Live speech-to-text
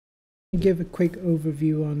Give a quick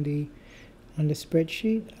overview on the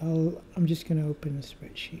spreadsheet. I'm just going to open the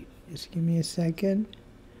spreadsheet. Just give me a second.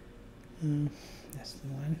 That's the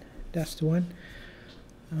one. That's the one.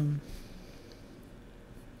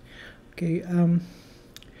 Okay.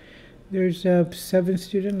 There's 7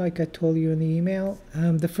 students, like I told you in the email.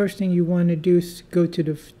 The first thing you want to do is go to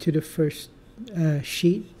the first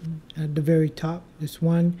sheet at the very top. There's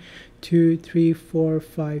 1, 2, 3, 4,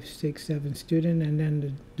 5, 6, 7 students, and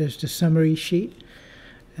then there's the summary sheet,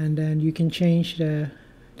 and then you can change the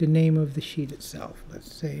name of the sheet itself.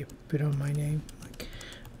 Let's say put on my name like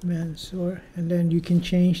Mansour, and then you can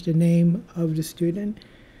change the name of the student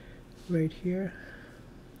right here.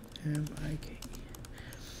 M-I-K.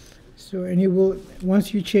 So, and it will,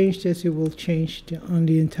 once you change this, it will change on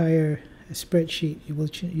the entire spreadsheet. It will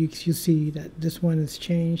you'll see that this one is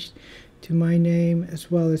changed to my name as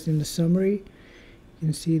well as in the summary. You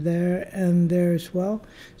can see there and there as well.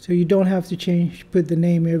 So you don't have to put the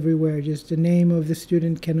name everywhere. Just the name of the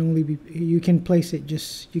student can only be, you can place it,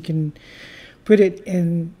 you can put it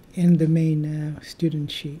in the main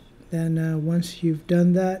student sheet. Then once you've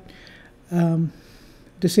done that,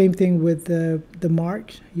 the same thing with the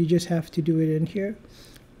marks. You just have to do it in here.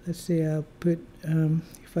 Let's say I'll put,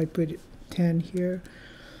 if I put 10 here,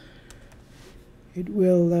 it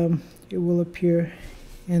will appear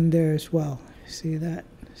in there as well. See that?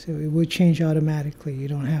 So it will change automatically. You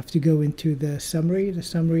don't have to go into the summary. The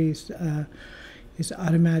summary is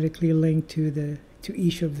automatically linked to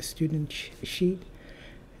each of the student sheet.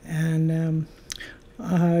 And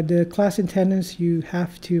the class attendance, you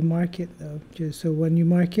have to mark it though. So when you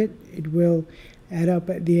mark it, it will add up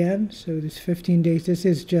at the end. So this 15 days. This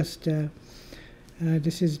is just in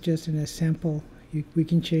a sample. We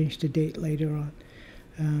can change the date later on,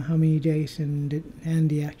 how many days and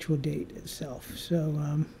the actual date itself.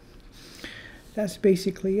 So that's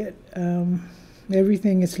basically it.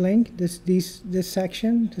 Everything is linked. This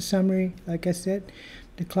section, the summary, like I said.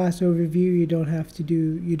 The class overview, you don't have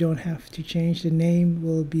to change. The name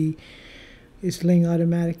is linked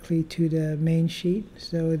automatically to the main sheet.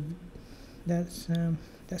 So that's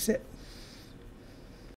it.